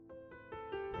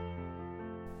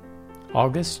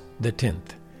August the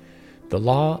 10th. The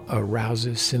law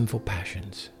arouses sinful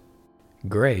passions.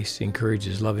 Grace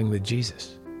encourages loving with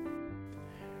Jesus.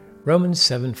 Romans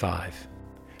 7:5.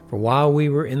 For while we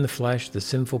were in the flesh, the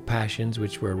sinful passions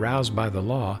which were aroused by the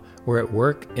law were at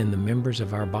work in the members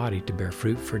of our body to bear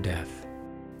fruit for death.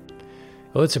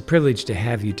 Well, it's a privilege to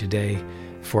have you today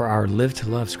for our Live to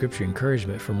Love scripture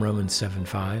encouragement from Romans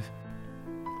 7:5.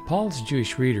 Paul's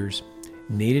Jewish readers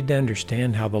needed to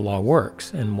understand how the law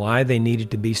works and why they needed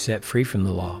to be set free from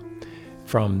the law.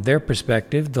 From their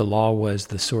perspective, the law was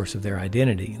the source of their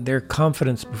identity. Their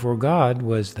confidence before God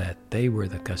was that they were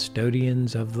the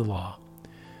custodians of the law.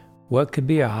 What could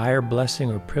be a higher blessing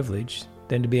or privilege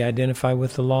than to be identified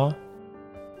with the law?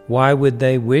 Why would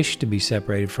they wish to be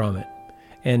separated from it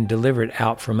and delivered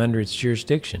out from under its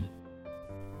jurisdiction?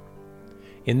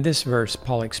 In this verse,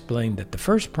 Paul explained that the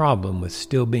first problem with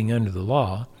still being under the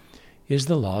law is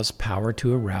the law's power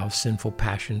to arouse sinful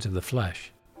passions of the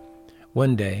flesh.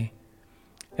 One day,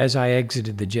 as I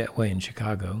exited the jetway in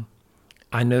Chicago,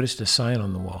 I noticed a sign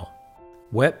on the wall.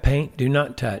 Wet paint, do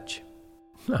not touch.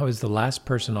 I was the last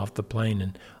person off the plane,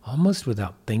 and almost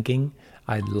without thinking,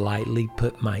 I lightly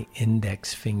put my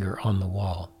index finger on the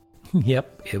wall.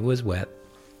 Yep, it was wet.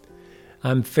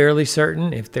 I'm fairly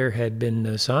certain if there had been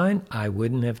no sign, I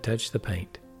wouldn't have touched the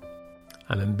paint.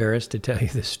 I'm embarrassed to tell you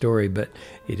this story, but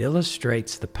it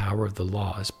illustrates the power of the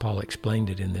law as Paul explained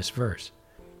it in this verse.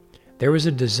 There was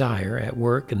a desire at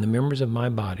work in the members of my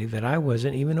body that I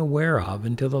wasn't even aware of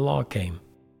until the law came.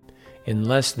 In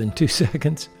less than 2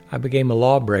 seconds, I became a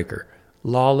lawbreaker,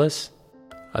 lawless,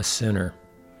 a sinner.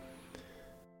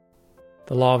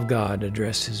 The law of God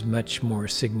addresses much more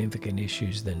significant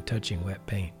issues than touching wet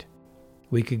paint.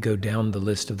 We could go down the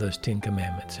list of those 10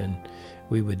 commandments, and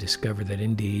we would discover that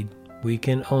indeed we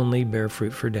can only bear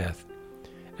fruit for death.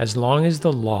 As long as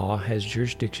the law has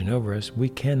jurisdiction over us, we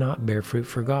cannot bear fruit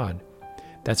for God.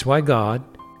 That's why God,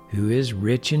 who is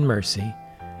rich in mercy,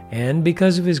 and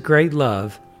because of his great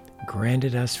love,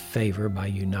 granted us favor by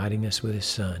uniting us with his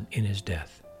Son in his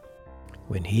death.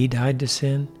 When he died to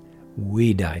sin,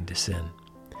 we died to sin.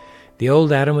 The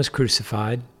old Adam was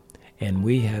crucified, and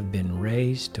we have been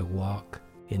raised to walk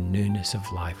in newness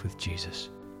of life with Jesus.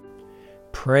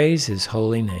 Praise his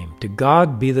holy name. To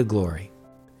God be the glory.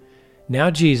 Now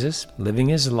Jesus, living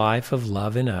his life of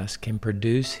love in us, can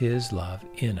produce his love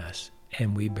in us,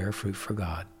 and we bear fruit for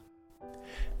God.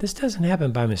 This doesn't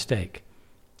happen by mistake.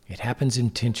 It happens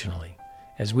intentionally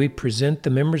as we present the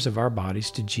members of our bodies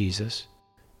to Jesus,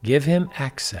 give him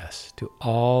access to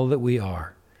all that we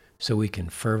are, so we can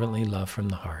fervently love from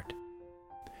the heart.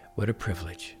 What a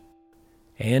privilege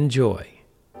and joy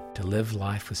to live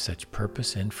life with such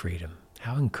purpose and freedom.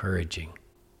 How encouraging.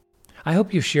 I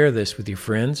hope you share this with your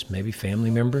friends, maybe family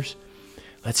members.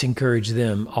 Let's encourage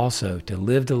them also to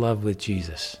live to love with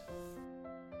Jesus.